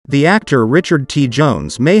The actor Richard T.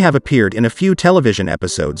 Jones may have appeared in a few television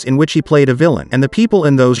episodes in which he played a villain, and the people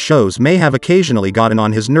in those shows may have occasionally gotten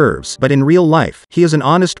on his nerves, but in real life, he is an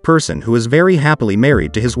honest person who is very happily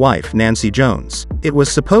married to his wife Nancy Jones. It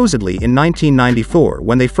was supposedly in 1994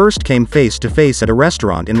 when they first came face to face at a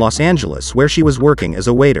restaurant in Los Angeles where she was working as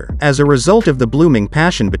a waiter. As a result of the blooming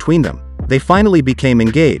passion between them, they finally became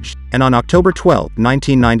engaged, and on October 12,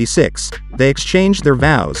 1996, they exchanged their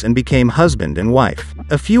vows and became husband and wife.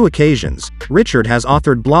 A few occasions, Richard has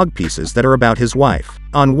authored blog pieces that are about his wife.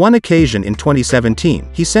 On one occasion in 2017,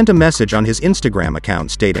 he sent a message on his Instagram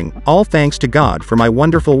account stating, "All thanks to God for my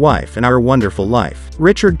wonderful wife and our wonderful life."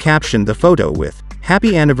 Richard captioned the photo with,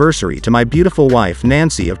 "Happy anniversary to my beautiful wife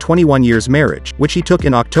Nancy of 21 years marriage," which he took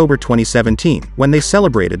in October 2017, when they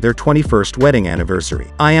celebrated their 21st wedding anniversary.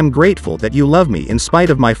 "I am grateful that you love me in spite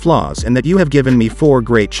of my flaws and that you have given me 4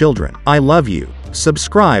 great children. I love you."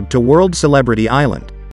 Subscribe to World Celebrity Island.